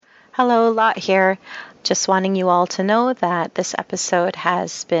Hello, Lot here. Just wanting you all to know that this episode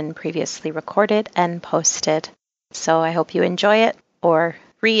has been previously recorded and posted. So I hope you enjoy it or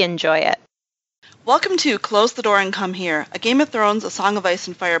re-enjoy it. Welcome to Close the Door and Come Here, a Game of Thrones, A Song of Ice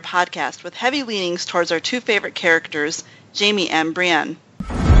and Fire podcast with heavy leanings towards our two favorite characters, Jaime and Brienne.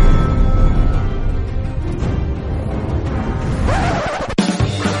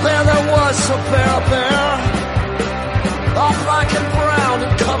 There was a bear, all black and brown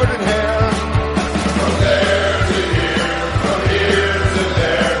and covered in hair. From there to here, from here to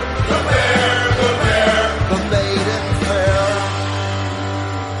there, the bear, the maiden fair.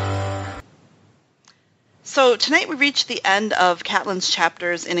 So tonight we reach the end of Catelyn's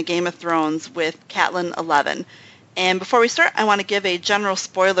chapters in A Game of Thrones with Catelyn 11. And before we start, I want to give a general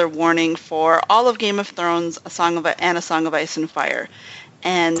spoiler warning for all of Game of Thrones, A Song of Ice and Fire.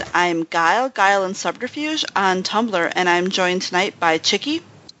 And I'm Guile and Subterfuge on Tumblr, and I'm joined tonight by Chicky.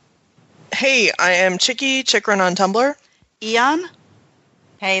 Hey, I am Chicky, Chikrin on Tumblr. Eon.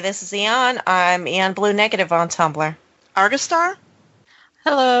 Hey, this is Eon. I'm Eon Blue Negative on Tumblr. Argistar.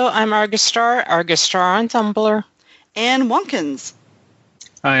 Hello, I'm Argistar on Tumblr. And Wonkins.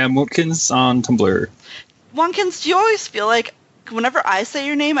 Hi, I'm Wonkins on Tumblr. Wonkins, do you always feel like, whenever I say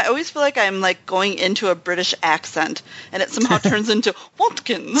your name, I always feel like I'm like going into a British accent, and it somehow turns into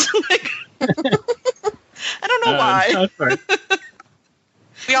Wonkins. I don't know why.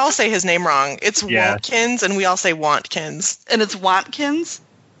 We all say his name wrong. It's Wontkins, and we all say Wantkins. And it's Wantkins?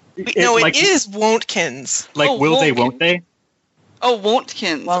 It is Wontkins. Like, will they, won't they? Oh,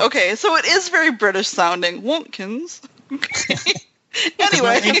 Wontkins. Well, okay, so it is very British sounding. Wontkins. Okay.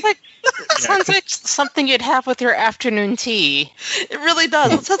 Anyway. Sounds like something you'd have with your afternoon tea. It really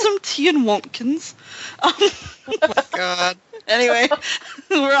does. Let's have some tea and Wontkins. Oh my God. Anyway,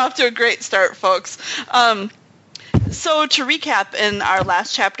 we're off to a great start, folks. So to recap, in our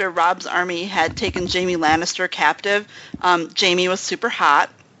last chapter, Robb's army had taken Jaime Lannister captive. Jaime was super hot.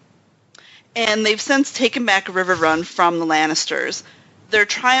 And they've since taken back Riverrun from the Lannisters. Their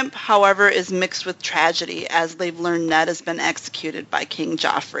triumph, however, is mixed with tragedy, as they've learned Ned has been executed by King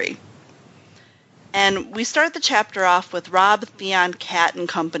Joffrey. And we start the chapter off with Robb, Theon, Cat, and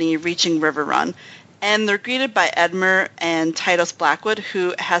company reaching Riverrun. And they're greeted by Edmure and Tytos Blackwood,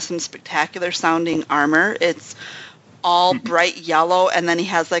 who has some spectacular-sounding armor. It's all bright yellow, and then he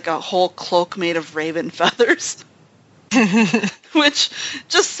has like a whole cloak made of raven feathers. Which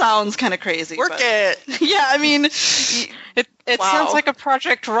just sounds kind of crazy. Work it! Yeah, I mean... It sounds like a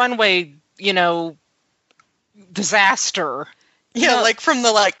Project Runway, disaster. Yeah, like from the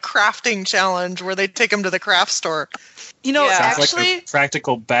crafting challenge where they take him to the craft store. Actually... like a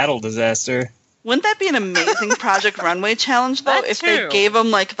practical battle disaster. Wouldn't that be an amazing Project Runway challenge, though, if they gave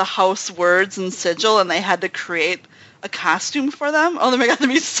them, the house words and sigil and they had to create a costume for them? Oh my God, that'd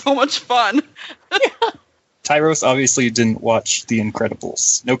be so much fun. Yeah. Tyros obviously didn't watch The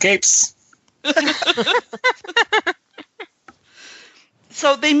Incredibles. No capes!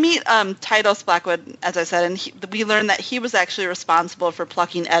 So they meet Tytos Blackwood, as I said, and we learn that he was actually responsible for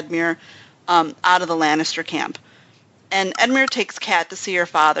plucking Edmure out of the Lannister camp. And Edmure takes Cat to see her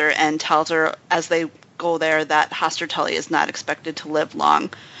father and tells her, as they go there, that Hoster Tully is not expected to live long.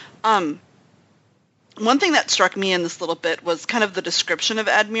 One thing that struck me in this little bit was kind of the description of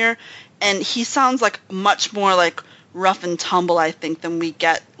Edmure, and he sounds much more rough and tumble, I think, than we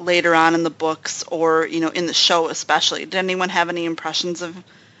get later on in the books or, in the show especially. Did anyone have any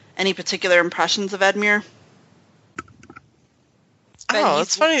particular impressions of Edmure? Oh,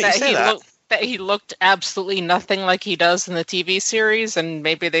 it's funny that you say that. That he looked absolutely nothing like he does in the TV series, and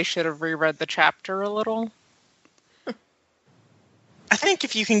maybe they should have reread the chapter a little. I think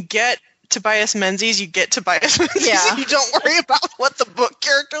if you can get Tobias Menzies, you get Tobias Menzies. Yeah. You don't worry about what the book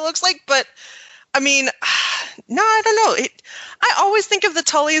character looks like, but I mean, no, I don't know. I always think of the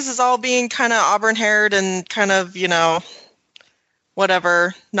Tullys as all being kind of auburn-haired and kind of,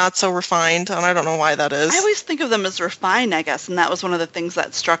 whatever, not so refined, and I don't know why that is. I always think of them as refined, I guess, and that was one of the things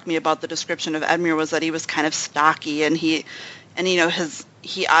that struck me about the description of Edmure was that he was kind of stocky, and he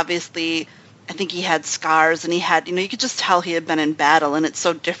obviously, I think he had scars, and he had, you could just tell he had been in battle, and it's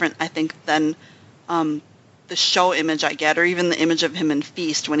so different, I think, than the show image I get, or even the image of him in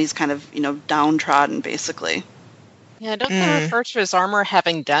Feast when he's kind of, downtrodden, basically. Yeah, don't they refer to his armor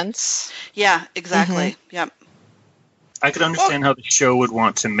having dents? Yeah, exactly. Mm-hmm. Yep. I could understand how the show would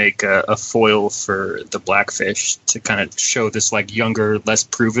want to make a foil for the Blackfish to kind of show this younger, less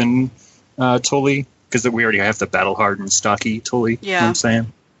proven Tully, because we already have the battle-hardened, stocky Tully. Yeah. You know what I'm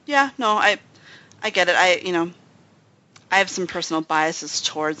saying? Yeah, no, I get it. I have some personal biases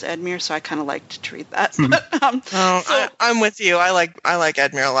towards Edmure, so I kind of liked to read that. I'm with you. I like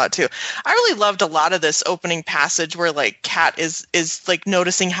Edmure a lot too. I really loved a lot of this opening passage where like Kat is like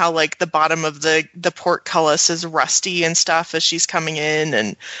noticing how like the bottom of the portcullis is rusty and stuff as she's coming in,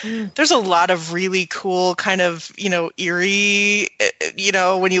 and there's a lot of really cool kind of eerie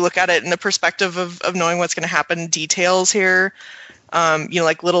when you look at it in the perspective of knowing what's going to happen details here.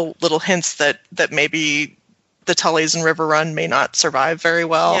 Like little hints that maybe the Tullys and River Run may not survive very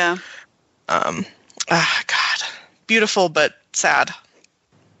well. Yeah. God, beautiful but sad.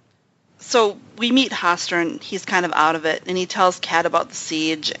 So we meet Hoster, and he's kind of out of it, and he tells Kat about the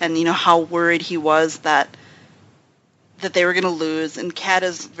siege and how worried he was that they were going to lose. And Kat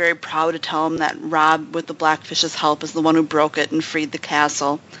is very proud to tell him that Robb, with the Blackfish's help, is the one who broke it and freed the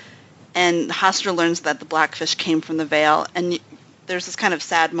castle. And Hoster learns that the Blackfish came from the Vale, and there's this kind of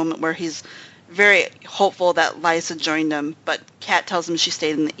sad moment where he's very hopeful that Lysa joined him, but Kat tells him she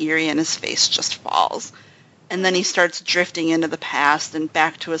stayed in the Eyrie, and his face just falls. And then he starts drifting into the past and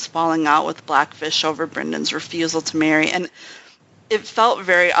back to his falling out with Blackfish over Bryndon's refusal to marry. And it felt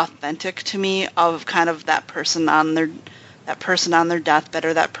very authentic to me of kind of that person on their deathbed,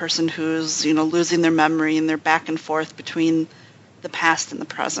 or that person who's losing their memory, and they're back and forth between the past and the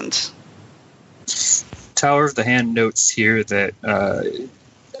present. Tower of the Hand notes here that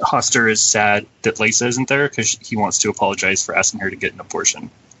Hoster is sad that Lysa isn't there because he wants to apologize for asking her to get an abortion.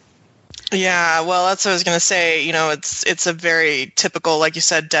 Yeah, well, that's what I was going to say. It's a very typical, like you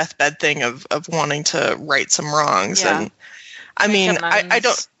said, deathbed thing of wanting to right some wrongs. Yeah. And I mean, I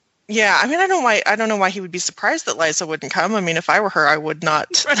don't. Yeah, I mean, I don't know why he would be surprised that Lysa wouldn't come. I mean, if I were her, I would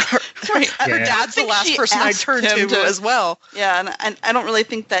not. Right. Her dad's the last person I'd turn to as well. Yeah, and I don't really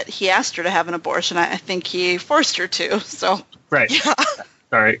think that he asked her to have an abortion. I think he forced her to. So. Right. Yeah.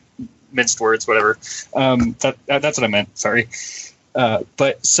 Sorry, minced words, whatever. That's what I meant. Sorry.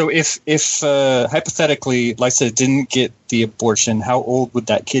 But so if hypothetically Lysa didn't get the abortion, how old would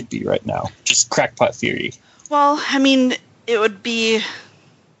that kid be right now? Just crackpot theory. Well, I mean, it would be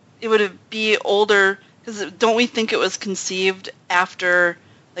older, because don't we think it was conceived after,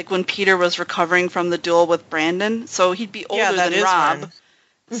 like, when Peter was recovering from the duel with Brandon? So he'd be older than Robb.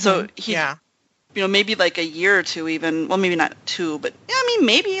 Mm-hmm. So he'd, maybe like a year or two even. Well, maybe not 2, but yeah, I mean,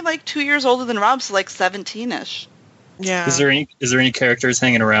 maybe like 2 years older than Robb, so like 17-ish. Yeah. Is there any characters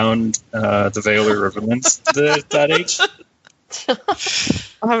hanging around the Vale or Riverlands that age?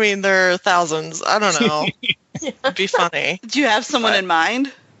 I mean, there are thousands. I don't know. It'd be funny. Do you have someone in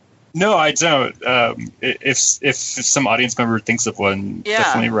mind? No, I don't. If some audience member thinks of one,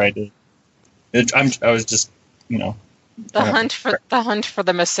 definitely write it. I was just, the hunt for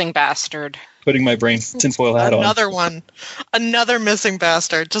the missing bastard. Putting my brain tinfoil hat on. Another one, another missing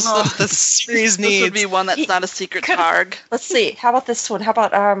bastard. Just what the series needs. This would be one that's not a secret targ. Let's see. How about this one? How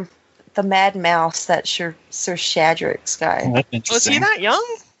about the Mad Mouse, that Sir Shadrick's guy? Was he that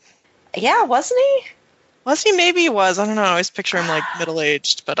young? Yeah, wasn't he? Was he? Maybe he was. I don't know. I always picture him like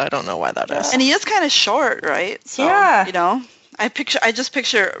middle-aged, but I don't know why that is. And he is kind of short, right? So, yeah. I just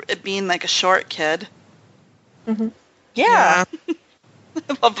picture it being like a short kid. Mm-hmm. Yeah.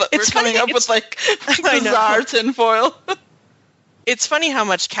 I love that we're coming up with like bizarre tinfoil. It's funny how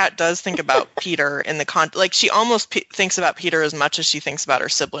much Kat does think about Peter in the like she almost thinks about Peter as much as she thinks about her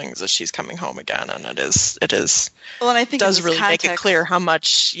siblings as she's coming home again, and it is. Well, and I think does really make it clear how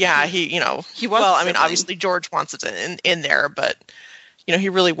much. Yeah, he was. Well, I mean, obviously George wants it in there, but he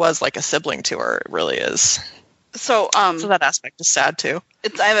really was like a sibling to her. It really is. So that aspect is sad too.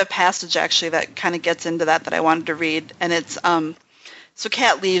 I have a passage actually that kind of gets into that I wanted to read, and it's so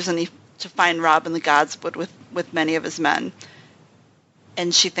Kat leaves to find Robb in the Godswood with many of his men.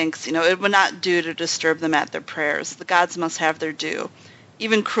 And she thinks, it would not do to disturb them at their prayers. The gods must have their due.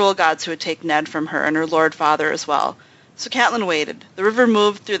 Even cruel gods who would take Ned from her and her lord father as well. So Catelyn waited. The river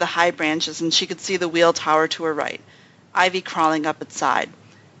moved through the high branches, and she could see the wheel tower to her right, ivy crawling up its side.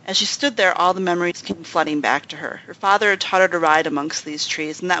 As she stood there, all the memories came flooding back to her. Her father had taught her to ride amongst these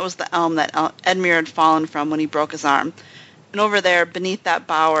trees, and that was the elm that Edmure had fallen from when he broke his arm. And over there, beneath that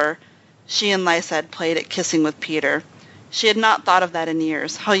bower, she and Lysa had played at kissing with Peter. She had not thought of that in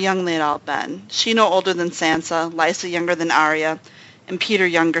years, how young they had all been. She no older than Sansa, Lysa younger than Arya, and Peter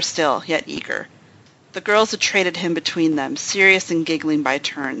younger still, yet eager. The girls had traded him between them, serious and giggling by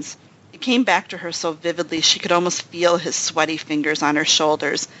turns. It came back to her so vividly she could almost feel his sweaty fingers on her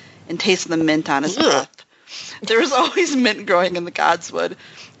shoulders and taste the mint on his breath. There was always mint growing in the Godswood,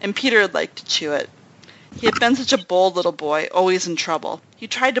 and Peter had liked to chew it. He had been such a bold little boy, always in trouble. He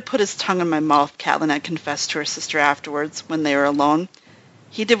tried to put his tongue in my mouth, Catelyn had confessed to her sister afterwards, when they were alone.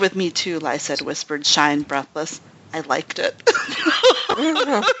 He did with me too, Lysa had whispered, shy and breathless. I liked it.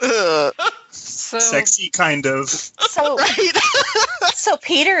 So Sexy, kind of. So, Right? so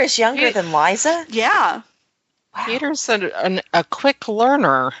Peter is younger than Liza? Yeah. Peter's a quick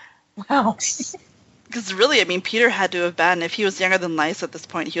learner. Wow. Because really, I mean, Peter had to have been, if he was younger than Lysa at this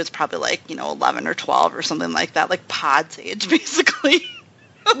point, he was probably like, 11 or 12 or something like that, like Pod's age, basically.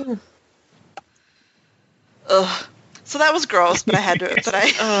 Ugh. So that was gross, but I had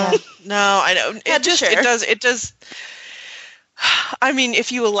to, No, I know. Had to share. It does. I mean,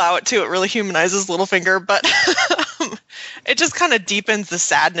 if you allow it to, it really humanizes Littlefinger, but it just kind of deepens the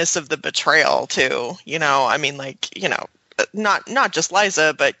sadness of the betrayal too. I mean, not just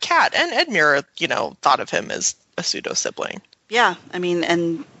Liza, but Kat and Edmure, thought of him as a pseudo sibling. yeah, I mean,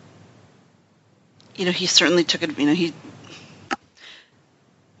 and, he certainly took it, he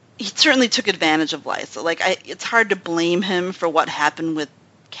certainly took advantage of Lysa. Like, it's hard to blame him for what happened with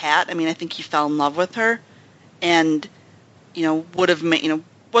Kat. I mean, I think he fell in love with her, and would have made,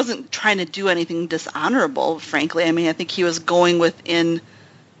 wasn't trying to do anything dishonorable. Frankly, I mean, I think he was going within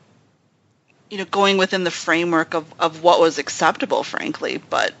the framework of what was acceptable. Frankly,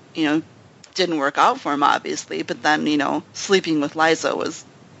 but didn't work out for him, obviously. But then sleeping with Lysa was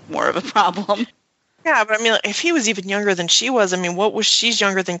more of a problem. Yeah, but I mean, if he was even younger than she was, I mean, she's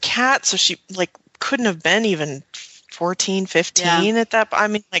younger than Kat, so she, couldn't have been even 14, 15 at that point. I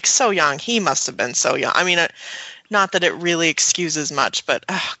mean, so young. He must have been so young. I mean, not that it really excuses much, but,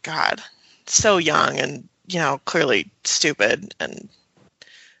 oh, God, so young and, clearly stupid and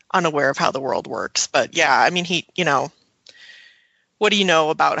unaware of how the world works. But, yeah, I mean, what do you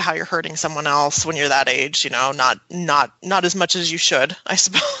know about how you're hurting someone else when you're that age? Not as much as you should, I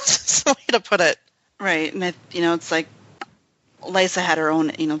suppose. That's the way to put it. Right, and it's like Lysa had her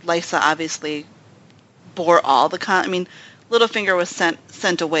own. Lysa obviously bore all the I mean, Littlefinger was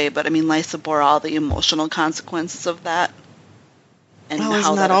sent away, but I mean, Lysa bore all the emotional consequences of that, and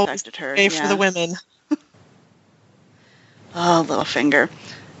how that affected her. For the women. Oh, Littlefinger.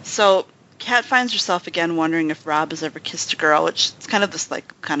 So Kat finds herself again wondering if Robb has ever kissed a girl, which is kind of this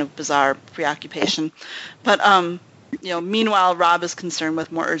kind of bizarre preoccupation, but meanwhile, Robb is concerned with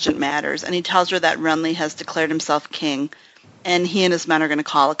more urgent matters, and he tells her that Renly has declared himself king, and he and his men are going to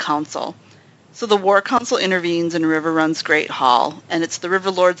call a council. So the War Council intervenes in Riverrun's Great Hall, and it's the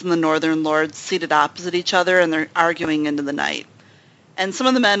River Lords and the Northern Lords seated opposite each other, and they're arguing into the night. And some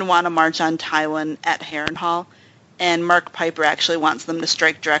of the men want to march on Tywin at Harrenhal, and Mark Piper actually wants them to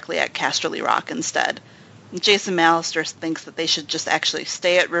strike directly at Casterly Rock instead. Jason Mallister thinks that they should just actually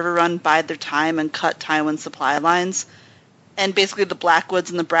stay at Riverrun, bide their time, and cut Tywin's supply lines. And basically the Blackwoods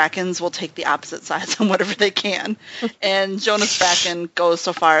and the Brackens will take the opposite sides on whatever they can. And Jonas Bracken goes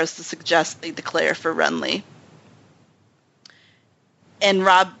so far as to suggest they declare for Renly. And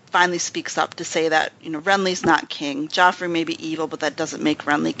Robb finally speaks up to say that, Renly's not king. Joffrey may be evil, but that doesn't make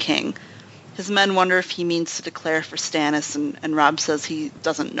Renly king. His men wonder if he means to declare for Stannis, and Robb says he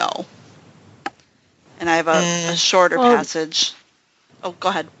doesn't know. And I have a shorter passage. Oh, go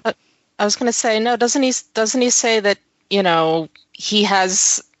ahead. I was going to say, no, doesn't he say that, he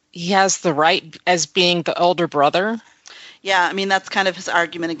has the right as being the older brother? Yeah, I mean, that's kind of his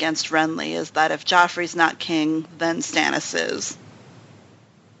argument against Renly, is that if Joffrey's not king, then Stannis is.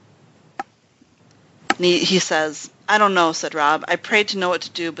 And he says, I don't know, said Robb. I prayed to know what to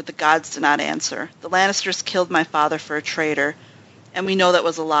do, but the gods did not answer. The Lannisters killed my father for a traitor, and we know that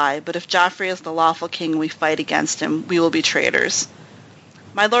was a lie, but if Joffrey is the lawful king and we fight against him, we will be traitors.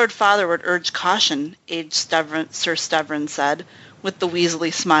 My lord father would urge caution, aged Sir Stevrin said, with the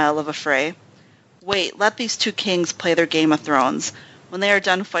weaselly smile of a Frey. Wait, let these two kings play their Game of Thrones. When they are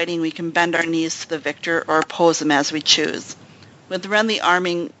done fighting, we can bend our knees to the victor or oppose him as we choose. With Renly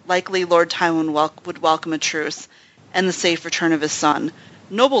arming, likely Lord Tywin would welcome a truce and the safe return of his son.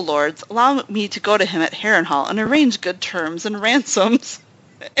 Noble lords, allow me to go to him at Harrenhal and arrange good terms and ransoms.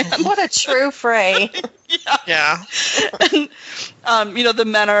 And, what a true Frey. Yeah. And, the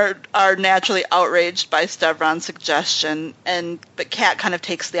men are naturally outraged by Stevron's suggestion, but Kat kind of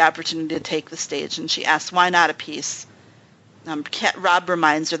takes the opportunity to take the stage, and she asks, why not a peace? Robb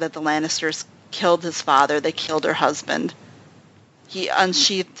reminds her that the Lannisters killed his father, they killed her husband. He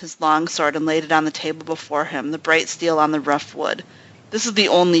unsheathed his long sword and laid it on the table before him, the bright steel on the rough wood. This is the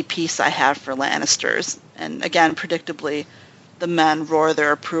only peace I have for Lannisters. And again, predictably, the men roar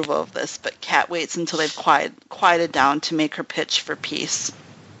their approval of this, but Kat waits until they've quieted down to make her pitch for peace.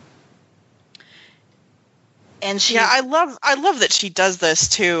 And she, I love that she does this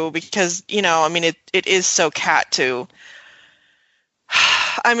too, because it is so Kat to.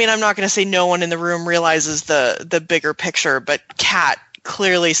 I mean, I'm not going to say no one in the room realizes the bigger picture, but Kat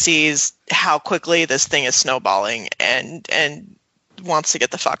clearly sees how quickly this thing is snowballing and wants to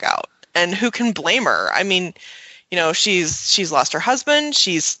get the fuck out. And who can blame her? I mean, you know, she's lost her husband.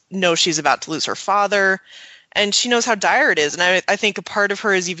 Knows she's about to lose her father. And she knows how dire it is. And I think a part of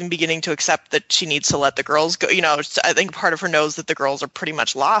her is even beginning to accept that she needs to let the girls go. You know, I think part of her knows that the girls are pretty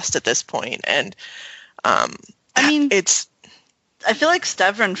much lost at this point. And I mean, I feel like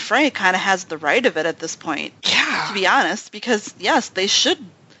Stavron Frey kind of has the right of it at this point. Yeah. To be honest, because yes, they should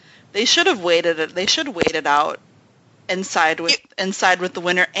have waited it. They should wait it out and side with the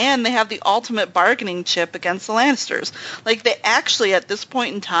winner, and they have the ultimate bargaining chip against the Lannisters. Like, they actually at this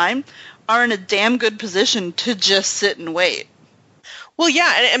point in time are in a damn good position to just sit and wait. Well,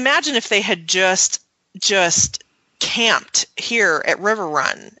 yeah, and imagine if they had just camped here at River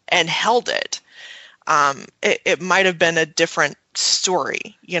Run and held it. It might have been a different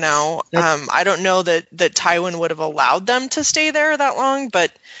story, you know. I don't know that Tywin would have allowed them to stay there that long,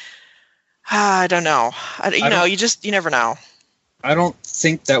 but I don't know. You never know. I don't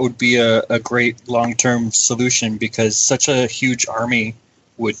think that would be a great long-term solution, because such a huge army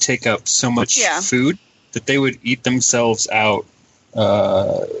would take up so much food that they would eat themselves out.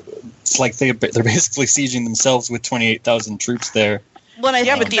 It's like they're basically sieging themselves with 28,000 troops there. But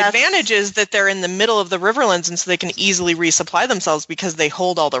the advantage is that they're in the middle of the Riverlands, and so they can easily resupply themselves because they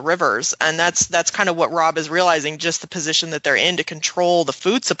hold all the rivers. And that's kind of what Robb is realizing, just the position that they're in to control the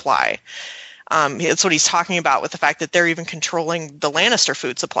food supply. It's what he's talking about with the fact that they're even controlling the Lannister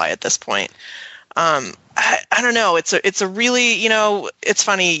food supply at this point. I don't know. It's a really, you know, it's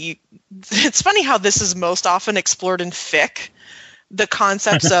funny. It's funny how this is most often explored in fic. The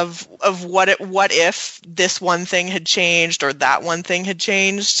concepts of what if this one thing had changed or that one thing had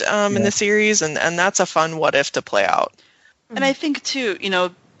changed in the series, and that's a fun what if to play out. And I think too, you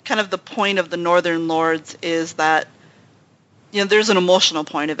know, kind of the point of the Northern Lords is that, you know, there's an emotional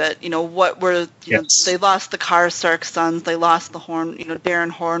point of it. You know, they lost the Karstark sons, they lost the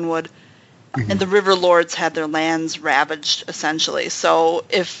Darren Hornwood, and the River Lords had their lands ravaged essentially. So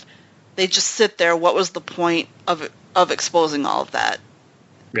if they just sit there, what was the point of exposing all of that?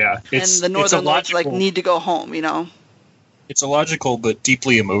 Yeah, and the Northern Lords need to go home, you know. It's illogical but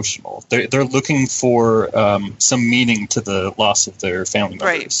deeply emotional. They're looking for some meaning to the loss of their family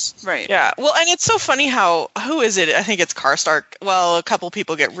members. Right. Yeah. Well, and it's so funny who is it? I think it's Karstark. Well, a couple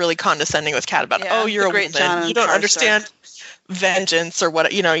people get really condescending with Kat about, you're a woman, you don't understand vengeance or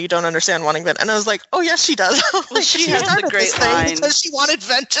what, you know, you don't understand wanting vengeance. And I was like, oh yes, she does. Well, she has the great line because she wanted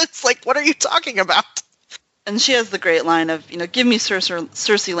vengeance. Like, what are you talking about? And she has the great line of, you know, give me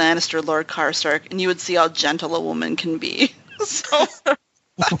Cersei Lannister, Lord Karstark, and you would see how gentle a woman can be. So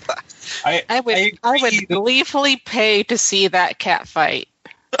I would gleefully pay to see that cat fight.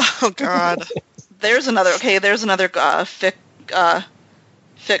 Oh God. There's another fic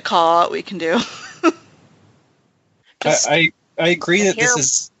call out we can do. I agree that this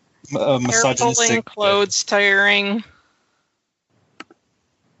is misogynistic. Hair pulling, clothes tiring.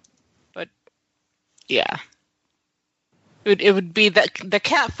 But yeah. It would be the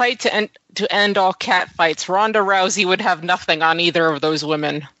cat fight to end all cat fights. Ronda Rousey would have nothing on either of those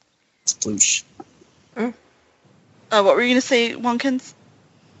women. Sploosh. What were you going to say, Wonkins?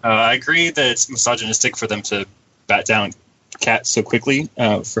 I agree that it's misogynistic for them to bat down Kat so quickly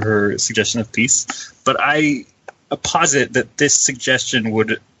for her suggestion of peace. But I posit that this suggestion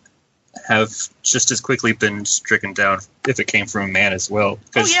would have just as quickly been stricken down if it came from a man as well.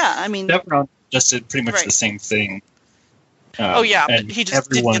 I mean, Devron just did pretty much the same thing. But he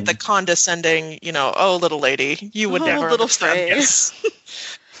just didn't get the condescending, you know, little lady, you would never little understand. Yes.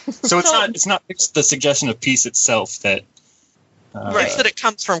 So it's not the suggestion of peace itself that. It's that it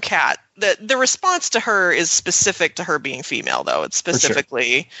comes from Kat. The response to her is specific to her being female, though. It's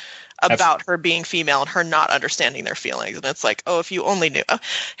specifically about her being female and her not understanding their feelings. And it's like, if you only knew. Hey,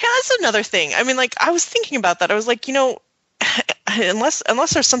 that's another thing. I mean, like, I was thinking about that. I was like, you know, unless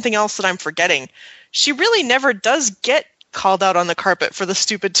there's something else that I'm forgetting, she really never does get called out on the carpet for the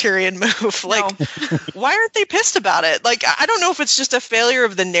stupid Tyrion move. Like, why aren't they pissed about it? Like, I don't know if it's just a failure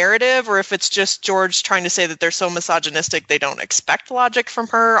of the narrative or if it's just George trying to say that they're so misogynistic they don't expect logic from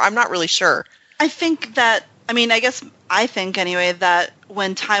her. I'm not really sure. I think that, I think anyway, that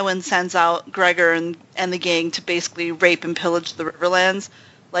when Tywin sends out Gregor and the gang to basically rape and pillage the Riverlands,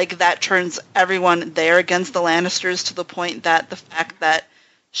 like, that turns everyone there against the Lannisters to the point that the fact that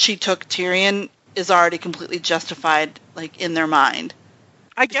she took Tyrion is already completely justified, like, in their mind.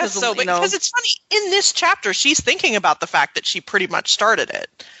 I guess so, because it's funny, in this chapter, she's thinking about the fact that she pretty much started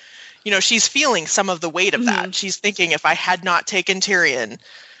it. You know, she's feeling some of the weight of that. She's thinking, if I had not taken Tyrion,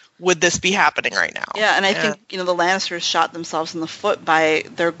 would this be happening right now? Yeah, and I think, the Lannisters shot themselves in the foot by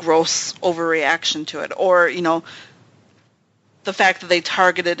their gross overreaction to it, or, the fact that they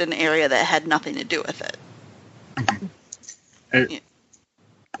targeted an area that had nothing to do with it.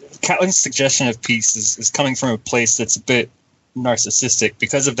 Catelyn's suggestion of peace is coming from a place that's a bit narcissistic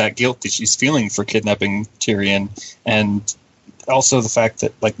because of that guilt that she's feeling for kidnapping Tyrion, and also the fact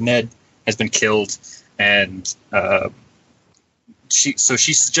that Ned has been killed, and she's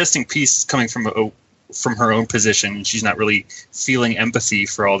suggesting peace coming from her own position. She's not really feeling empathy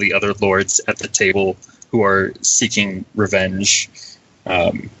for all the other lords at the table who are seeking revenge.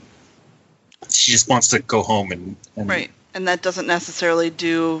 She just wants to go home and right, and that doesn't necessarily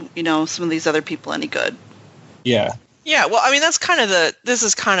do some of these other people any good. Yeah. Yeah, well, I mean, that's kind of the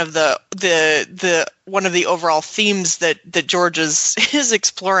one of the overall themes that George is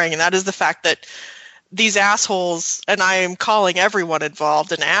exploring, and that is the fact that these assholes, and I am calling everyone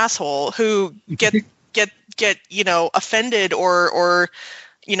involved an asshole, who get offended or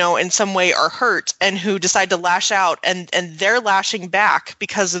in some way are hurt, and who decide to lash out, and they're lashing back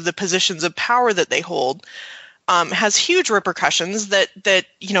because of the positions of power that they hold. Has huge repercussions that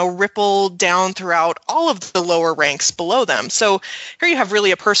ripple down throughout all of the lower ranks below them. So here you have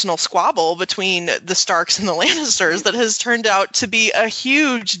really a personal squabble between the Starks and the Lannisters that has turned out to be a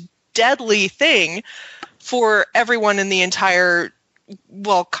huge, deadly thing for everyone in the entire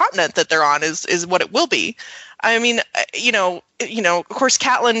continent that they're on is what it will be. I mean, of course,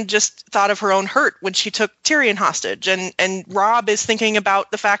 Catelyn just thought of her own hurt when she took Tyrion hostage, and Robb is thinking about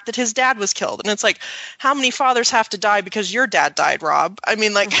the fact that his dad was killed, and it's like, how many fathers have to die because your dad died, Robb? I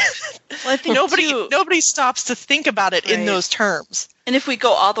mean, well, I think nobody stops to think about it in those terms. And if we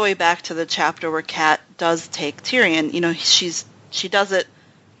go all the way back to the chapter where Cat does take Tyrion, she does it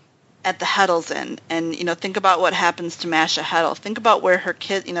at the Heddle's Inn, and think about what happens to Masha Heddle. Think about where her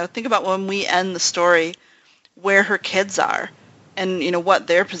kid, think about when we end the story, where her kids are, and what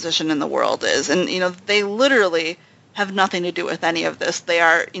their position in the world is, and they literally have nothing to do with any of this. They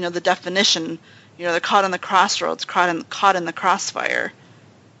are the definition. They're caught on the crossroads, caught in the crossfire.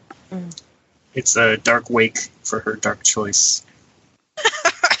 It's a dark wake for her dark choice.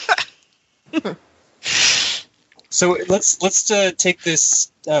 So let's take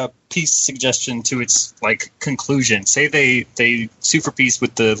this peace suggestion to its conclusion. Say they sue for peace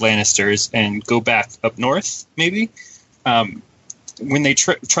with the Lannisters and go back up north, maybe. When they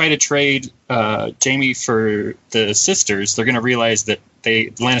try to trade Jaime for the sisters, they're going to realize that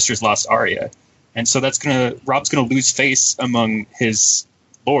the Lannisters lost Arya, and so Robb's going to lose face among his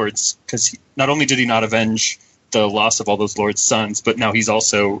lords, because not only did he not avenge the loss of all those lords' sons, but now he's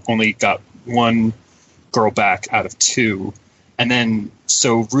also only got one girl back out of two. And then,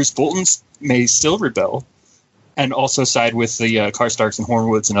 so Roose Bolton may still rebel and also side with the Karstarks and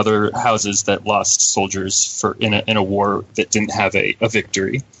Hornwoods and other houses that lost soldiers in a war that didn't have a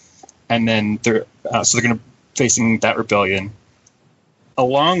victory. And then they're going to facing that rebellion,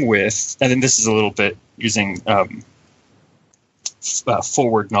 along with, and then this is a little bit using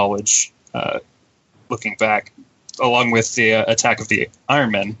forward knowledge, looking back, along with the attack of the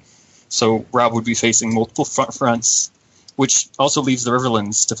Iron Men. So Robb would be facing multiple fronts, which also leaves the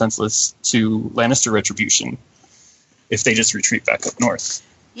Riverlands defenseless to Lannister retribution if they just retreat back up north.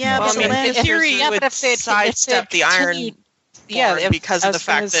 Yeah, well, but in theory, yeah, would sidestep the Iron because of the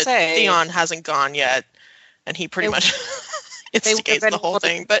fact that Theon hasn't gone yet, and he pretty much instigates the whole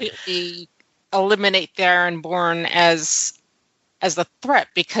thing. But eliminate the Ironborn as a threat,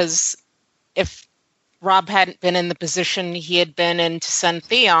 because if Robb hadn't been in the position he had been in to send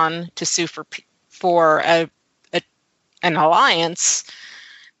Theon to sue for an alliance,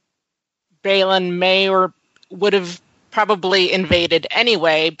 Balon may or would have probably invaded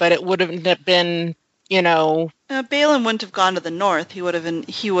anyway, but it wouldn't have been, Balon wouldn't have gone to the north. He would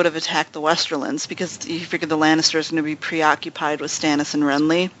have attacked the Westerlands, because he figured the Lannisters are going to be preoccupied with Stannis and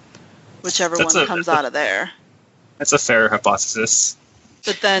Renly, whichever one comes out of there. That's a fair hypothesis.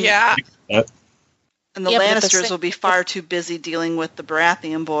 But then, yeah. And the Lannisters will be far too busy dealing with the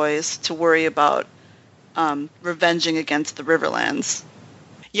Baratheon boys to worry about revenging against the Riverlands.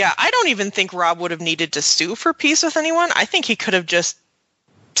 Yeah, I don't even think Robb would have needed to sue for peace with anyone. I think he could have just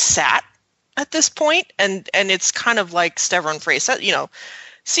sat at this point, and it's kind of like Stavron Frey said,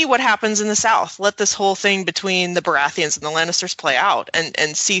 see what happens in the South. Let this whole thing between the Baratheons and the Lannisters play out,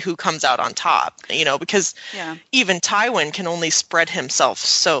 and see who comes out on top. Because even Tywin can only spread himself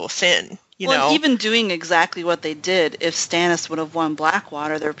so thin. Even doing exactly what they did, if Stannis would have won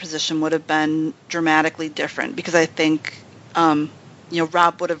Blackwater, their position would have been dramatically different, because I think, Robb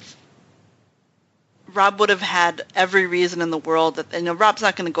Robb would have had every reason in the world that, Robb's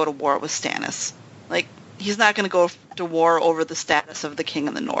not going to go to war with Stannis. Like, he's not going to go to war over the status of the King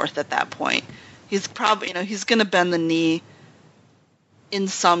of the North at that point. He's probably, he's going to bend the knee in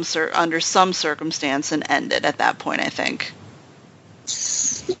under some circumstance and end it at that point, I think.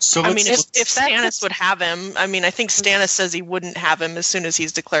 So I mean, if Stannis would have him, I mean, I think Stannis says he wouldn't have him as soon as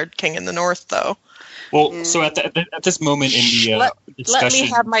he's declared king in the North, though. Well, so at this moment in the discussion... Let me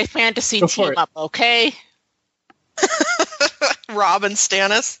have my fantasy team up, okay? Robb and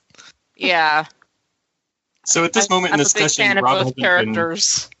Stannis? Yeah. So at this moment in the discussion, Robb hasn't been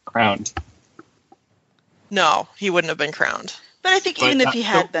crowned. No, he wouldn't have been crowned. But I think even if he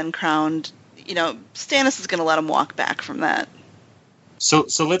had been crowned, Stannis is going to let him walk back from that. So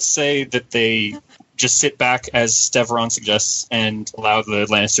let's say that they just sit back, as Steveron suggests, and allow the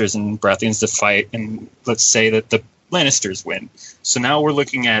Lannisters and Baratheons to fight, and let's say that the Lannisters win. So now we're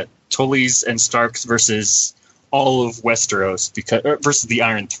looking at Tullys and Starks versus all of Westeros, versus the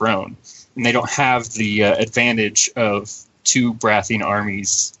Iron Throne. And they don't have the advantage of two Baratheon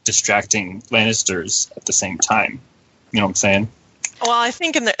armies distracting Lannisters at the same time. You know what I'm saying? Well, I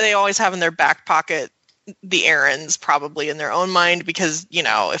think they always have in their back pocket the Arryns probably in their own mind, because,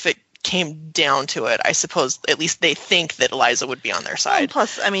 if it came down to it, I suppose at least they think that Eliza would be on their side.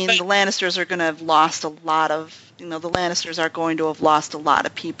 Plus, the Lannisters are going to have lost a lot of, the Lannisters are going to have lost a lot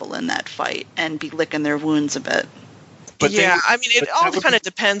of people in that fight and be licking their wounds a bit. But it all kind of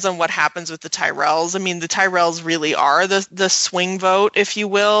depends on what happens with the Tyrells. I mean, the Tyrells really are the swing vote, if you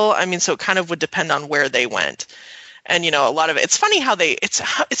will. I mean, so it kind of would depend on where they went. And, a lot of it, it's funny how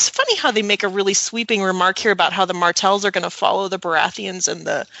they make a really sweeping remark here about how the Martells are going to follow the Baratheons and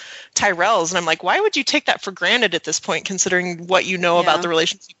the Tyrells. And I'm like, why would you take that for granted at this point, considering what you know about the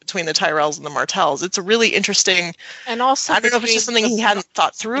relationship between the Tyrells and the Martells? It's a really interesting, and also I don't know if it's just something he hadn't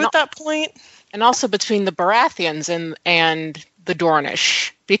thought through at that point. And also between the Baratheons and the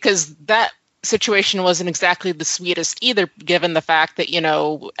Dornish, because that situation wasn't exactly the sweetest either, given the fact that,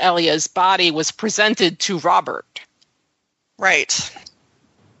 Elia's body was presented to Robert. Right.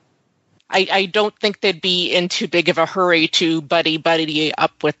 I don't think they'd be in too big of a hurry to buddy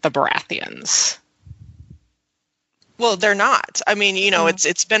up with the Baratheons. Well, they're not. I mean,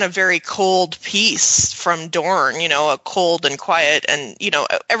 it's been a very cold peace from Dorne, a cold and quiet, and,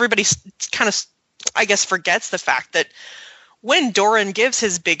 everybody kind of, I guess, forgets the fact that when Doran gives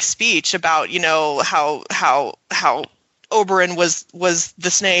his big speech about, how Oberyn was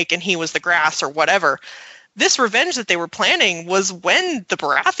the snake and he was the grass or whatever, this revenge that they were planning was when the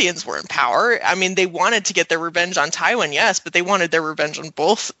Baratheons were in power. I mean, they wanted to get their revenge on Tywin, yes, but they wanted their revenge on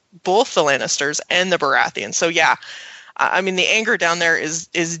both the Lannisters and the Baratheons. So yeah, I mean, the anger down there is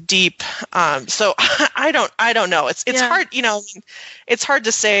deep. So I don't know. It's hard, it's hard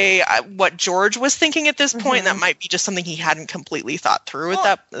to say what George was thinking at this point. That might be just something he hadn't completely thought through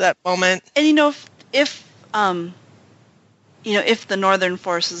at that moment. And if the Northern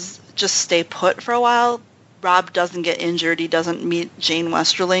forces just stay put for a while, Robb doesn't get injured. He doesn't meet Jane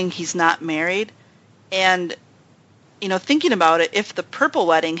Westerling. He's not married. And, thinking about it, if the purple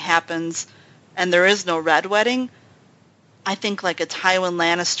wedding happens and there is no red wedding, I think like a Tywin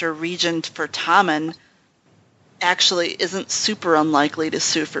Lannister regent for Tommen actually isn't super unlikely to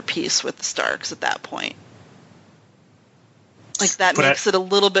sue for peace with the Starks at that point. Like that makes it a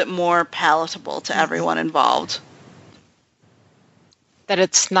little bit more palatable to everyone involved. That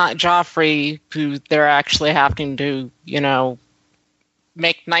it's not Joffrey who they're actually having to,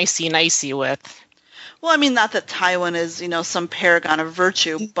 make nicey with. Well, I mean, not that Tywin is, some paragon of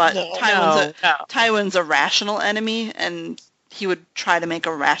virtue, but Tywin's a rational enemy, and he would try to make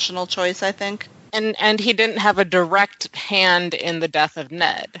a rational choice, I think. And he didn't have a direct hand in the death of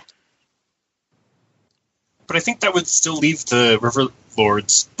Ned. But I think that would still leave the River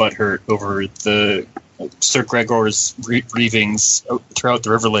Lords butthurt over the Sir Gregor's grievings throughout the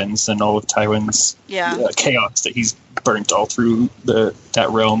Riverlands and all of Tywin's chaos that he's burnt all through that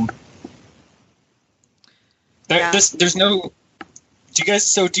realm. There's no. Do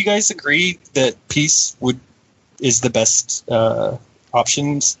you guys agree that peace is the best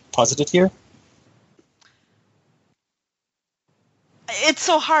options posited here? It's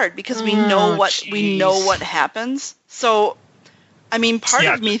so hard because we know what happens. So, I mean, part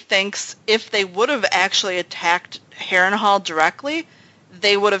of me thinks if they would have actually attacked Harrenhal directly,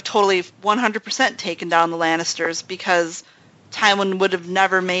 they would have totally 100% taken down the Lannisters, because Tywin would have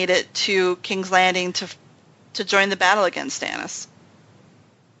never made it to King's Landing to join the battle against Stannis.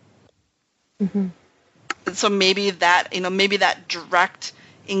 Mm-hmm. And so maybe that direct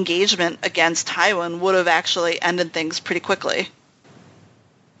engagement against Tywin would have actually ended things pretty quickly.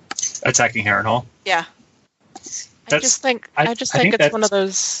 Attacking Harrenhal? Yeah. I just think it's one of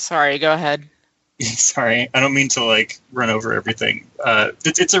those. Sorry, go ahead. Sorry, I don't mean to like run over everything.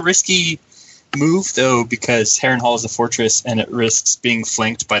 It's a risky move though, because Harrenhal is a fortress and it risks being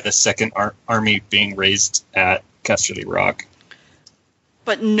flanked by the second army being raised at Casterly Rock.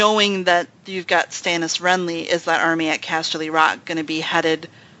 But knowing that you've got Stannis Renly, is that army at Casterly Rock going to be headed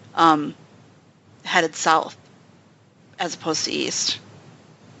south as opposed to east?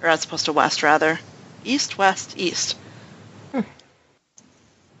 Or as opposed to west, rather. East, west, east.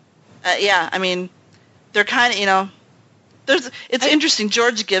 Yeah, I mean, they're kind of, it's interesting.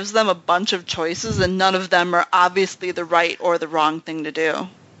 George gives them a bunch of choices, and none of them are obviously the right or the wrong thing to do.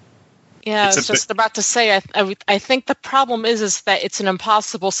 Yeah, I was just about to say, I think the problem is that it's an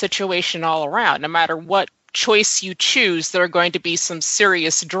impossible situation all around. No matter what choice you choose, there are going to be some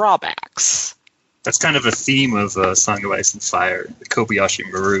serious drawbacks. That's kind of a theme of Song of Ice and Fire, the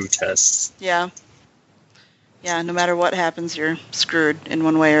Kobayashi Maru tests. Yeah. Yeah, no matter what happens, you're screwed in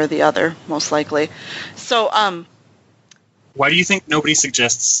one way or the other, most likely. So, why do you think nobody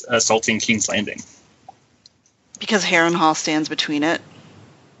suggests assaulting King's Landing? Because Harrenhal stands between it.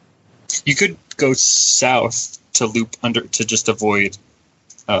 You could go south to loop under to just avoid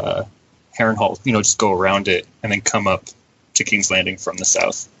Harrenhal. Just go around it and then come up to King's Landing from the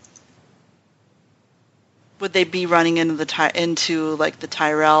south. Would they be running into the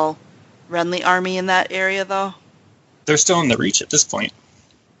Tyrell Renly army in that area, though? They're still in the reach at this point.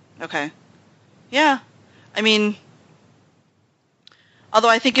 Okay. Yeah. I mean, although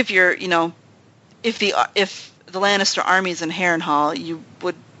I think if you're, if the Lannister army's in Harrenhal, you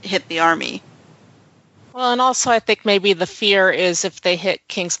would hit the army. Well, and also I think maybe the fear is if they hit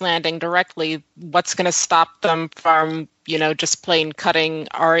King's Landing directly, what's going to stop them from, just plain cutting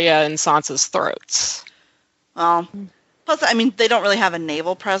Arya and Sansa's throats? Well, plus, I mean, they don't really have a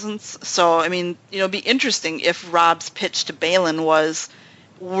naval presence, so, I mean, it'd be interesting if Robb's pitch to Balon was,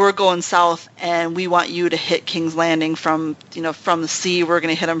 we're going south and we want you to hit King's Landing from the sea, we're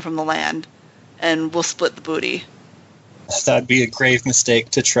going to hit them from the land, and we'll split the booty. That'd be a grave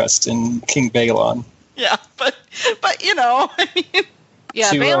mistake to trust in King Balon. Yeah, but I mean...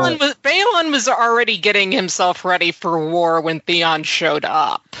 Yeah, Balon was already getting himself ready for war when Theon showed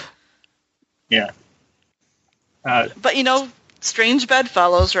up. Yeah. But, strange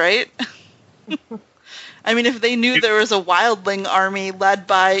bedfellows, right? I mean, if they knew there was a wildling army led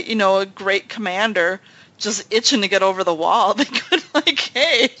by, a great commander just itching to get over the wall, they could,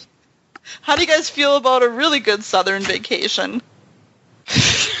 hey, how do you guys feel about a really good southern vacation?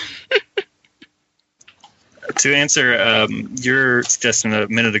 To answer your suggestion a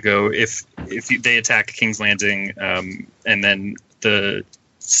minute ago, if they attack King's Landing and then the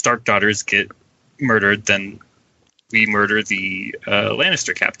Stark daughters get murdered, then we murder the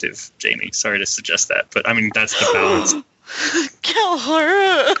Lannister captive, Jamie. Sorry to suggest that, but I mean, that's the balance. Kill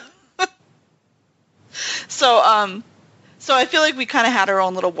her! So I feel like we kind of had our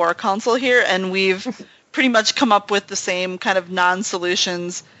own little war council here, and we've pretty much come up with the same kind of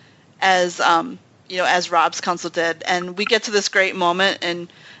non-solutions as, as Robb's council did. And we get to this great moment, and,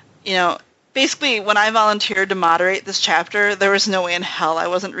 basically when I volunteered to moderate this chapter, there was no way in hell I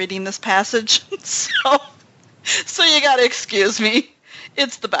wasn't reading this passage. So you gotta excuse me.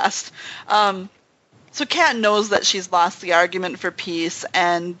 It's the best. So Kat knows that she's lost the argument for peace,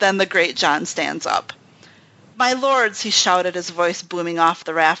 and then the great Jon stands up. "My lords," he shouted, his voice booming off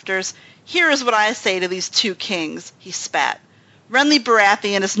the rafters, "here is what I say to these two kings," he spat. "Renly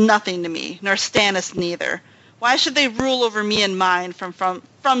Baratheon is nothing to me, nor Stannis neither. Why should they rule over me and mine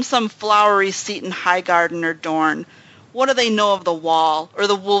from some flowery seat in Highgarden or Dorne? What do they know of the Wall, or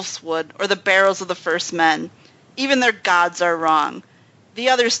the Wolf's Wood, or the barrows of the First Men? Even their gods are wrong. The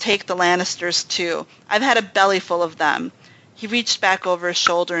others take the Lannisters, too. I've had a belly full of them." He reached back over his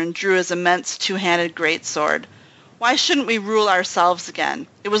shoulder and drew his immense two-handed greatsword. "Why shouldn't we rule ourselves again?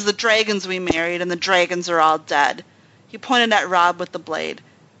 It was the dragons we married, and the dragons are all dead." He pointed at Robb with the blade.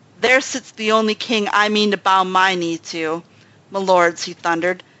 "There sits the only king I mean to bow my knee to." "My lords," he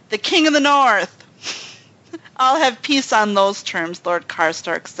thundered, "the King of the North!" "I'll have peace on those terms," Lord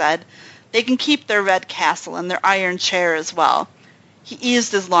Karstark said. "They can keep their red castle and their iron chair as well." He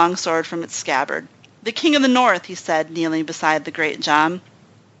eased his longsword from its scabbard. "The King of the North," he said, kneeling beside the great Jon.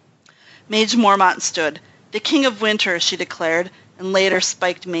 Mage Mormont stood. "The King of Winter," she declared, and laid her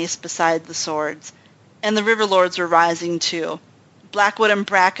spiked mace beside the swords. And the river lords were rising too. Blackwood and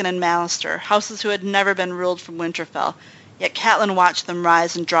Bracken and Mallister, houses who had never been ruled from Winterfell, yet Catelyn watched them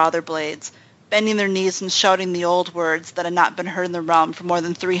rise and draw their blades, bending their knees and shouting the old words that had not been heard in the realm for more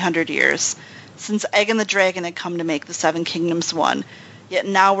than 300 years, since Aegon the Dragon had come to make the Seven Kingdoms one. yet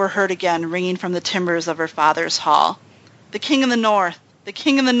now were heard again, ringing from the timbers of her father's hall. The king in the north! The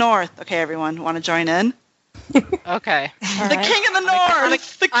king in the north! Okay, everyone, want to join in? Okay. The king in the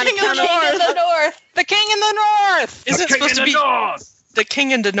north! The king in the King in north! the north. The king in the north! Is it supposed to be the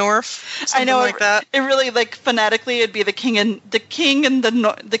king in the north? I know, like that. It really, like, phonetically, it'd be the king in the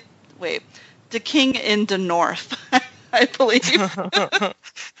north. The king in the north, I believe.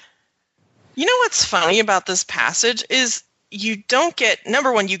 You know what's funny about this passage is you don't get,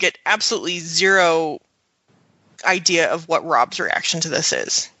 number one, you get absolutely zero idea of what Rob's reaction to this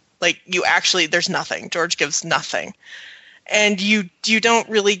is. Like, you actually, there's nothing. George gives nothing. And you don't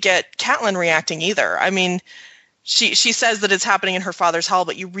really get Catelyn reacting either. I mean, she says that it's happening in her father's hall,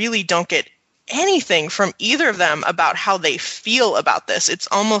 but you really don't get anything from either of them about how they feel about this. It's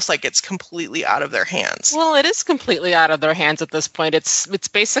almost like it's completely out of their hands. Well, it is completely out of their hands at this point. It's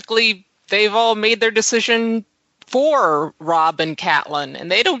basically they've all made their decision for Robb and Catelyn,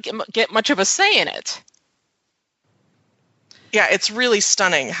 and they don't get much of a say in it. Yeah, it's really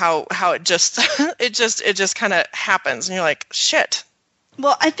stunning how it just it just kind of happens, and you're like, shit.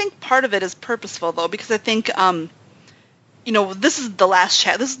 Well, I think part of it is purposeful, though, because I think, this is the last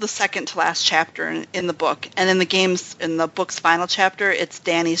this is the second to last chapter in the book, and in the book's final chapter, it's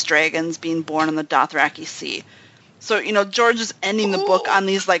Dany's dragons being born on the Dothraki Sea. So, George is ending the book on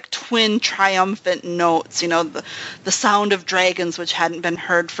these, like, twin triumphant notes, the sound of dragons, which hadn't been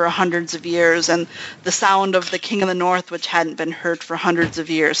heard for hundreds of years, and the sound of the King of the North, which hadn't been heard for hundreds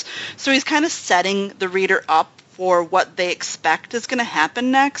of years. So he's kind of setting the reader up for what they expect is going to happen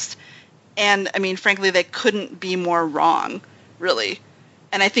next. And, I mean, frankly, they couldn't be more wrong, really.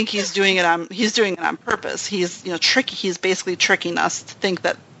 And I think he's doing it on purpose. He's, tricky. He's basically tricking us to think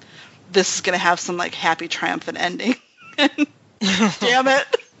that this is going to have some, like, happy, triumphant ending. Damn it.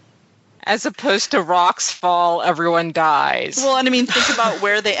 As opposed to rocks fall, everyone dies. Well, and I mean, think about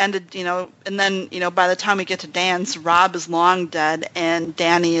where they ended, and then, by the time we get to Dan's, Robb is long dead, and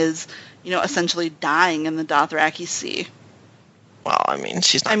Dany is, essentially dying in the Dothraki Sea. Well, I mean,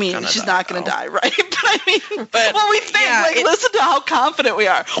 she's not going to die, right? But we think, listen to how confident we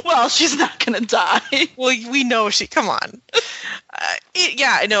are. Well, she's not going to die. Well, we know come on.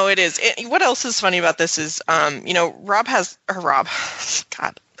 It is. What else is funny about this is,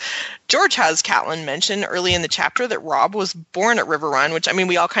 George has Catelyn mention early in the chapter that Robb was born at River Run, which, I mean,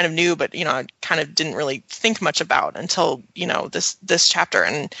 we all kind of knew, but, I kind of didn't really think much about until, this chapter.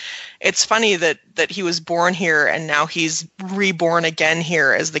 And it's funny that he was born here and now he's reborn again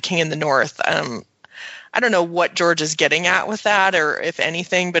here as the King in the North. I don't know what George is getting at with that, or if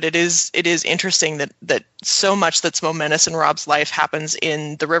anything, but it is interesting that so much that's momentous in Robb's life happens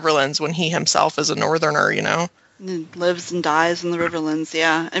in the Riverlands when he himself is a Northerner, Lives and dies in the Riverlands,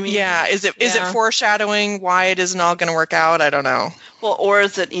 yeah. I mean, yeah. Is it foreshadowing why it isn't all going to work out? I don't know. Well, or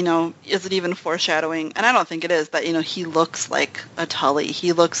is it even foreshadowing? And I don't think it is that he looks like a Tully.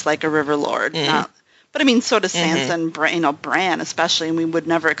 He looks like a River Lord. Mm-hmm. But I mean, so does Sansa and Bran, especially. And we would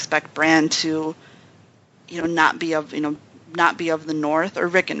never expect Bran to, not be of the North, or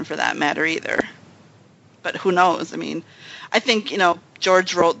Rickon for that matter either. But who knows? I mean, I think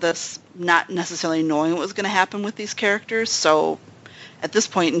George wrote this not necessarily knowing what was going to happen with these characters. So at this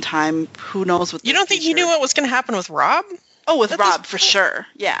point in time, who knows what? You don't think he knew what was going to happen with Robb? Oh, with Robb for sure.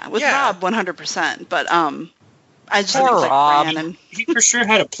 Yeah, with Robb 100%. But I just think Robb. Bran and He for sure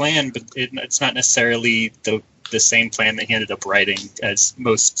had a plan, but it's not necessarily the same plan that he ended up writing, as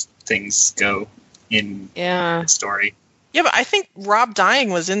most things go in the story. Yeah, but I think Robb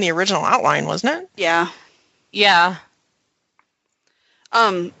dying was in the original outline, wasn't it? Yeah. Yeah.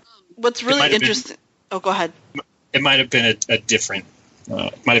 What's really interesting? Oh, go ahead. It might have been a different.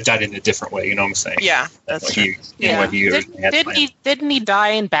 Might have died in a different way. You know what I'm saying? Yeah, that's true. Didn't he die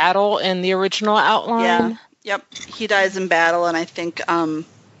in battle in the original outline? Yeah. Yep. He dies in battle, and I think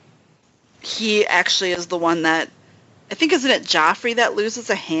he actually is the one that, I think, isn't it Joffrey that loses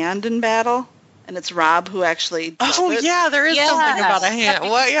a hand in battle? And it's Robb who actually does it? Yeah, there is something about a hand.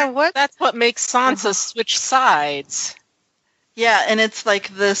 What? Yeah, what? That's what makes Sansa switch sides. Yeah, and it's like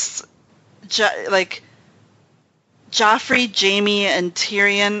this, Joffrey, Jaime, and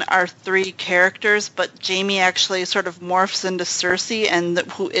Tyrion are three characters, but Jaime actually sort of morphs into Cersei, and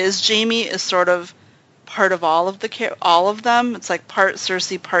who is Jaime is sort of part of all of them. It's like part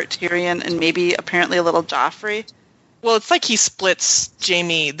Cersei, part Tyrion, and maybe apparently a little Joffrey. Well, it's like he splits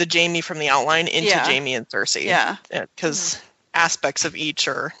the Jaime from the outline into Jaime and Cersei. Yeah. Because aspects of each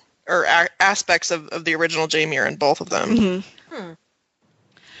or aspects of the original Jaime are in both of them. Mm-hmm.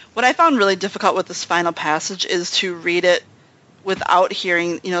 What I found really difficult with this final passage is to read it without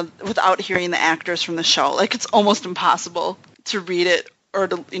hearing the actors from the show. Like, it's almost impossible to read it or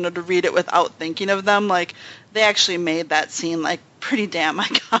to to read it without thinking of them. Like they actually made that scene like pretty damn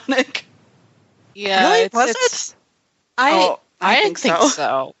iconic. Yeah, Really? Was it? I think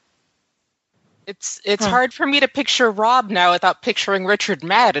so. It's hard for me to picture Rob now without picturing Richard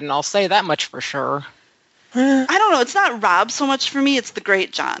Madden. I'll say that much for sure. I don't know. It's not Rob so much for me. It's the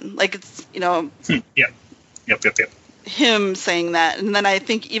Great John. Like it's Yep. him saying that, and then I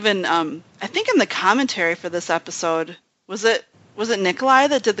think even I think in the commentary for this episode was it Nikolai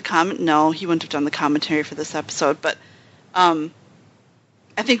that did the comment? No, he wouldn't have done the commentary for this episode, but I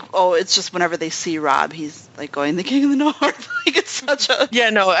think it's just whenever they see Rob, he's like going the King of the North. Like it's such a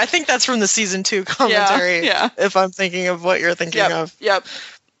no, I think that's from the season 2 commentary. Yeah. If I'm thinking of what you're thinking of. Yep.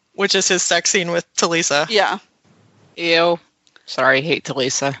 Which is his sex scene with Talisa. Yeah. Ew. Sorry, I hate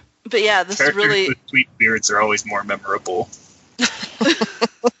Talisa. But yeah, this Characters is really with sweet beards are always more memorable.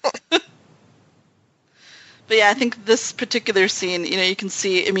 But yeah, I think this particular scene, you can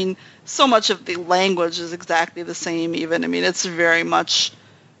see, I mean, so much of the language is exactly the same even. I mean, it's very much,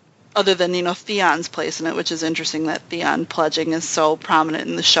 other than, Theon's place in it, which is interesting that Theon pledging is so prominent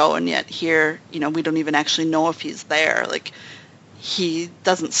in the show, and yet here, we don't even actually know if he's there. Like, he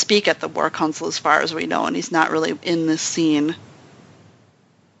doesn't speak at the War Council as far as we know, and he's not really in this scene.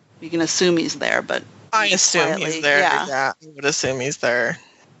 We can assume he's there, but I assume quietly, he's there. yeah. I would assume he's there.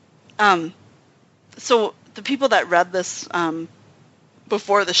 So the people that read this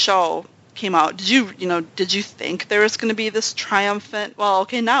before the show came out, did you think there was going to be this triumphant? Well,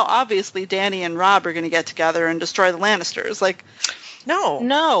 okay, now obviously Dany and Rob are going to get together and destroy the Lannisters. Like,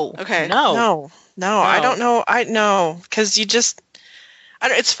 No. Okay. No. I don't know. I know because you just.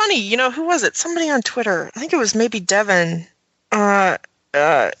 It's funny, who was it? Somebody on Twitter. I think it was maybe Devin,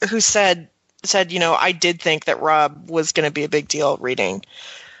 who said, I did think that Rob was going to be a big deal reading.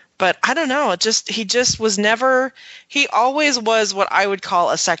 But I don't know. He just was never. He always was what I would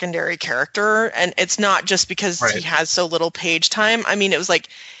call a secondary character, and it's not just because he has so little page time. I mean, it was like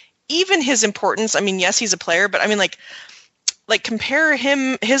even his importance. I mean, yes, he's a player, but I mean, like compare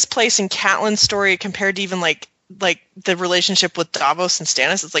his place in Catelyn's story compared to even like the relationship with Davos and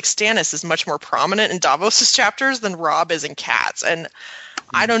Stannis. It's like Stannis is much more prominent in Davos's chapters than Rob is in Kat's, and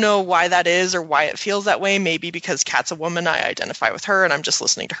I don't know why that is or why it feels that way. Maybe because Kat's a woman, I identify with her, and I'm just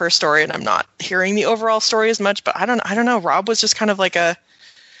listening to her story, and I'm not hearing the overall story as much. But I don't know. Rob was just kind of like a.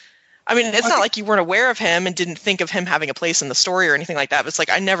 I mean, it's not like you weren't aware of him and didn't think of him having a place in the story or anything like that. But it's like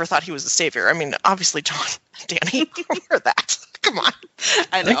I never thought he was the savior. I mean, obviously, John, Dany, remember that. Come on.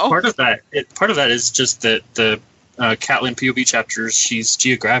 I know. I think part of that is just that the Catelyn POV chapters, she's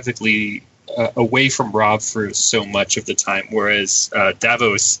geographically away from Rob for so much of the time, whereas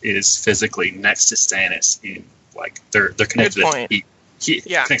Davos is physically next to Stannis. In like they're connected. Good point. He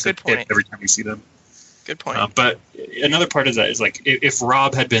connects good to the point. every time we see them. Good point. But another part of that is like if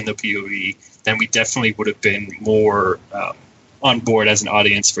Rob had been the POV, then we definitely would have been more on board as an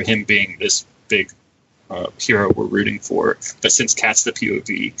audience for him being this big hero we're rooting for. But since Kat's the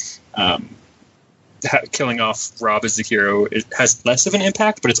POV, killing off Rob as the hero, it has less of an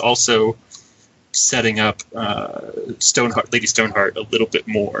impact, but it's also setting up Lady Stoneheart a little bit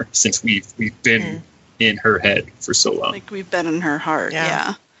more since we've been in her head for so long. Like we've been in her heart,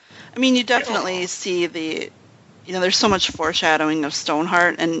 yeah. I mean, you definitely see there's so much foreshadowing of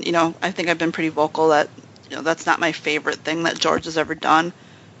Stoneheart, and I think I've been pretty vocal that that's not my favorite thing that George has ever done,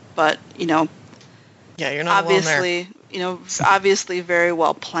 but yeah, you're not obviously obviously very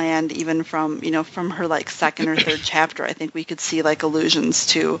well planned, even from her like second or third chapter. I think we could see like allusions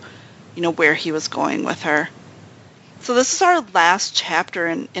to where he was going with her. So this is our last chapter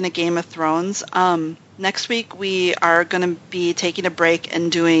in A Game of Thrones. Next week we are going to be taking a break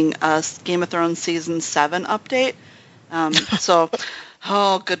and doing a Game of Thrones season 7 update.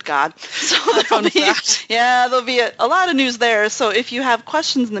 Oh, good God. So there'll be a lot of news there. So if you have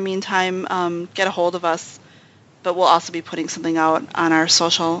questions in the meantime, get a hold of us. But we'll also be putting something out on our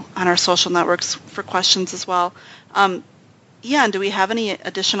social networks for questions as well. Ian, do we have any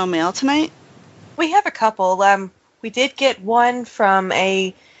additional mail tonight? We have a couple. We did get one from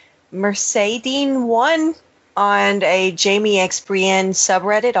a Mercedine1 on a Jamie X Brienne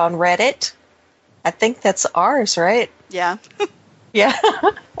subreddit on Reddit. I think that's ours, right? Yeah. Yeah.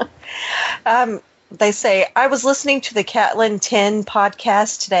 They say, I was listening to the Catelyn 10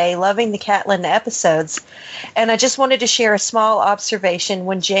 podcast today, loving the Catelyn episodes, and I just wanted to share a small observation.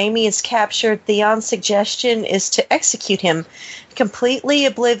 When Jamie is captured, Theon's suggestion is to execute him, completely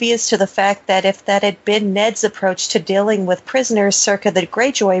oblivious to the fact that if that had been Ned's approach to dealing with prisoners circa the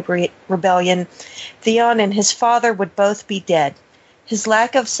Greyjoy Rebellion, Theon and his father would both be dead. His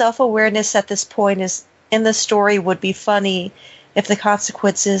lack of self-awareness at this point in the story would be funny if the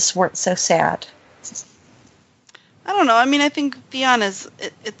consequences weren't so sad. I don't know. I mean, I think Theon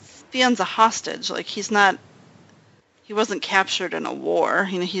Theon's a hostage. Like, he wasn't captured in a war.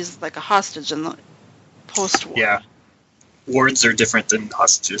 You know, he's like a hostage in the post-war. Yeah. Wards are different than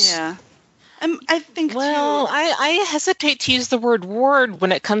hostages. Yeah. I think. Well, too, I hesitate to use the word ward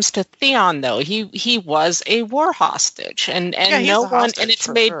when it comes to Theon, though. He was a war hostage, and he's no a one, hostage, and it's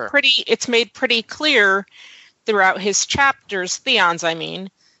for made sure. pretty clear throughout his chapters, Theon's, I mean,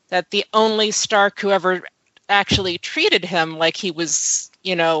 that the only Stark who ever actually treated him like he was,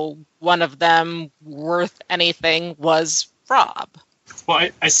 you know, one of them, worth anything, was Robb. Well,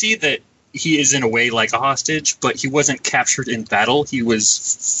 I see that he is in a way like a hostage, but he wasn't captured in battle. He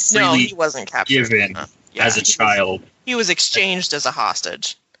was No, freely he wasn't captured. given Yeah, as a child. He was exchanged as a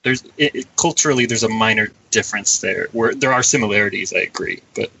hostage. Culturally, there's a minor difference there. Where there are similarities, I agree,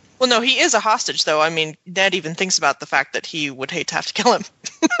 but Well, no, he is a hostage, though. I mean, Ned even thinks about the fact that he would hate to have to kill him.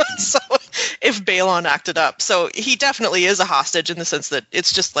 So, if Balon acted up. So, he definitely is a hostage in the sense that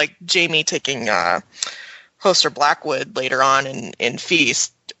it's just like Jaime taking Hoster Blackwood later on in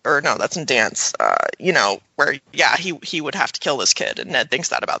Feast. Or no, that's in Dance. You know, where, yeah, he would have to kill this kid. And Ned thinks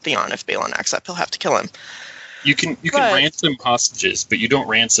that about Theon. If Balon acts up, he'll have to kill him. you can But- ransom hostages, but you don't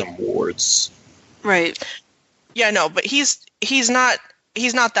ransom wards. right. Yeah, no, but he's not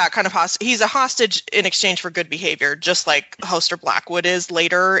that kind of hostage. He's a hostage in exchange for good behavior, just like Hoster Blackwood is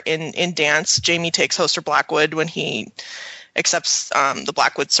later in Dance. Jaime takes Hoster Blackwood when he accepts the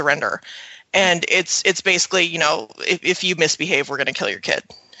Blackwood surrender. And it's basically, you know, if you misbehave, we're going to kill your kid,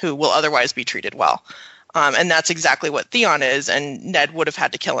 who will otherwise be treated well. And that's exactly what Theon is, and Ned would have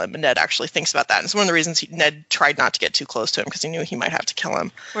had to kill him, and Ned actually thinks about that. And it's one of the reasons Ned tried not to get too close to him, because he knew he might have to kill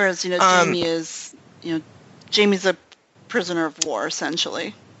him. Whereas, you know, Jaime's a prisoner of war,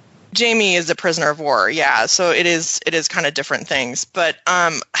 essentially. Jaime is a prisoner of war, yeah. So it is kind of different things, but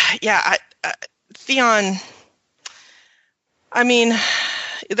yeah, Theon. I mean,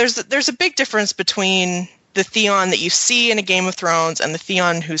 there's a big difference between the Theon that you see in a Game of Thrones and the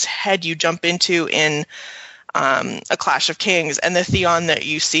Theon whose head you jump into in A Clash of Kings, and the Theon that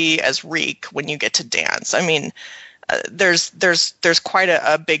you see as Reek when you get to Dance. I mean, there's quite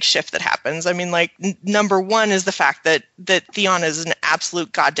a big shift that happens. I mean, like, number one is the fact that Theon is an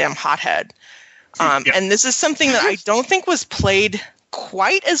absolute goddamn hothead. And this is something that I don't think was played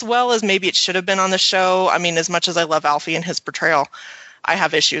quite as well as maybe it should have been on the show. I mean, as much as I love Alfie and his portrayal, I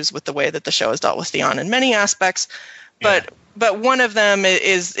have issues with the way that the show has dealt with Theon in many aspects. But one of them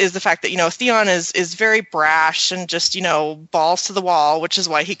is the fact that, you know, Theon is very brash and just, you know, balls to the wall, which is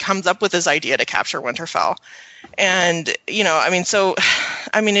why he comes up with his idea to capture Winterfell. And, you know, I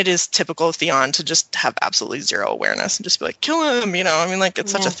mean, it is typical of Theon to just have absolutely zero awareness and just be like, kill him, you know. I mean, like,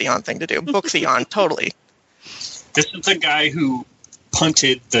 it's such a Theon thing to do. Book Theon, totally. This is the guy who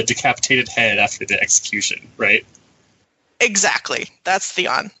punted the decapitated head after the execution, right? Exactly. That's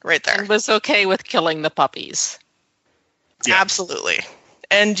Theon right there. And was okay with killing the puppies. Yeah. Absolutely.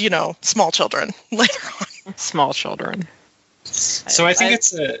 And, you know, small children later on. Small children. So I think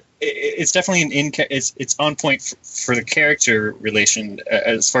it's definitely it's on point for the character relation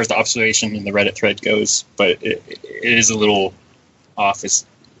as far as the observation in the Reddit thread goes, but it is a little off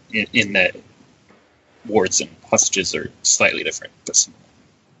in that wards and hostages are slightly different. But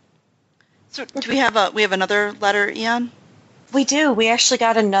So do we have another letter, Ian? We do. We actually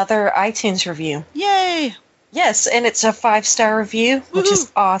got another iTunes review. Yay! Yes, and it's a 5-star review, which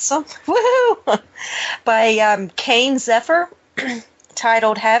is awesome. Woohoo! By Kane Zephyr,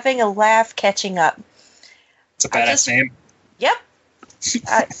 titled "Having a Laugh Catching Up." it's a badass name. Yep.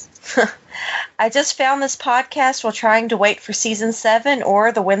 I just found this podcast while trying to wait for season 7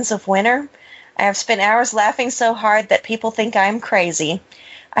 or The Winds of Winter. I have spent hours laughing so hard that people think I'm crazy.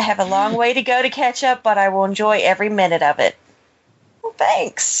 I have a long way to go to catch up, but I will enjoy every minute of it. Well,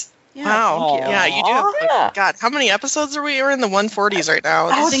 thanks. Yeah, Wow. thank you. Yeah, you do have, Yeah. God, how many episodes are we? We're in the 140s right now.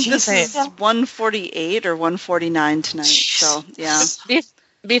 I Oh, think this insane. is 148 or 149 tonight. So yeah.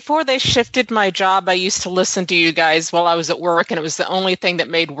 Before they shifted my job, I used to listen to you guys while I was at work, and it was the only thing that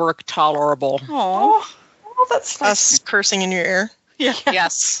made work tolerable. Oh. Oh, that's nice. Us cursing in your ear, Yeah.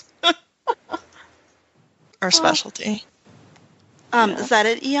 Yes. our specialty. Is that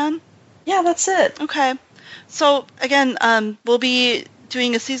it, Ian? Yeah, that's it. Okay. So again, we'll be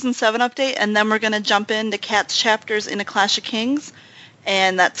doing a season 7 update, and then we're going to jump into Kat's chapters in A Clash of Kings,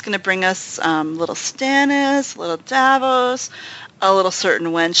 and that's going to bring us little Stannis, little Davos, a little certain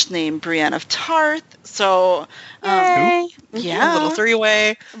wench named Brienne of Tarth. So yeah, A little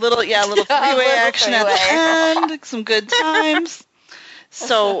three-way. little three-way Little action at the three-way. end, some good times.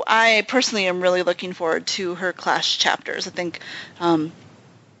 So I personally am really looking forward to her Clash chapters. I think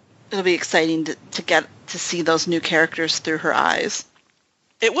it'll be exciting to get to see those new characters through her eyes.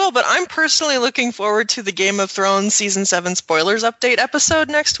 It will, but I'm personally looking forward to the Game of Thrones Season 7 spoilers update episode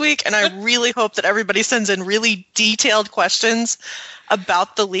next week, and I really hope that everybody sends in really detailed questions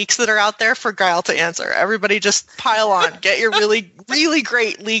about the leaks that are out there for Guile to answer. Everybody just pile on. Get your really, really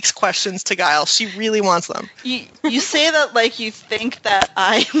great leaks questions to Guile. She really wants them. You say that like you think that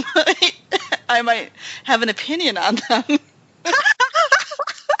I might have an opinion on them.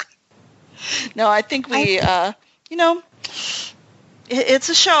 No, I think we, it's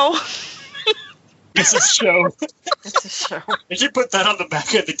a show. It's a show. It's a show. I should put that on the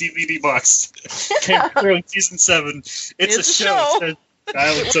back of the DVD box. Game of Thrones Season 7. It's a show. It says,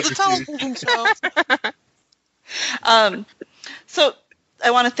 It's a television show. So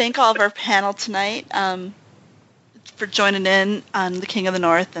I want to thank all of our panel tonight for joining in on The King of the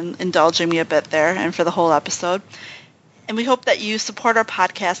North and indulging me a bit there and for the whole episode. And we hope that you support our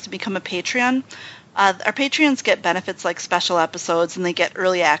podcast and become a Patreon. Our Patreons get benefits like special episodes, and they get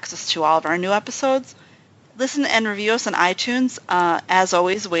early access to all of our new episodes. Listen and review us on iTunes. As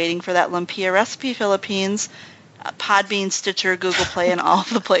always, waiting for that Lumpia Recipe Philippines, Podbean, Stitcher, Google Play, and all of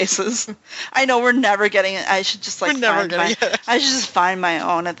the places. I know we're never getting it. I should just I should just find my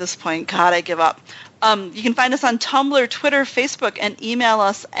own at this point. God, I give up. You can find us on Tumblr, Twitter, Facebook, and email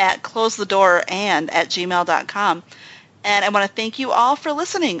us at closethedoorand@gmail.com. And I want to thank you all for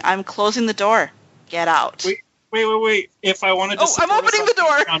listening. I'm closing the door. Get out. Wait. If I wanted to I'm opening the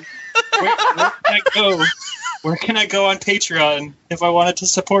door. Where can I go on Patreon if I wanted to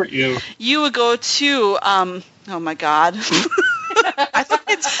support you? You would go to, oh my God. I think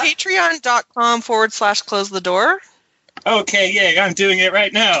it's patreon.com/close the door. Okay, yeah, I'm doing it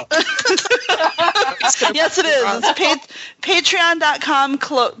right now. Yes, it is. It's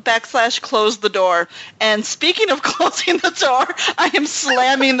patreon.com/close the door. And speaking of closing the door, I am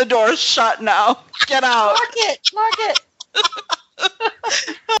slamming the door shut now. Get out. Lock it.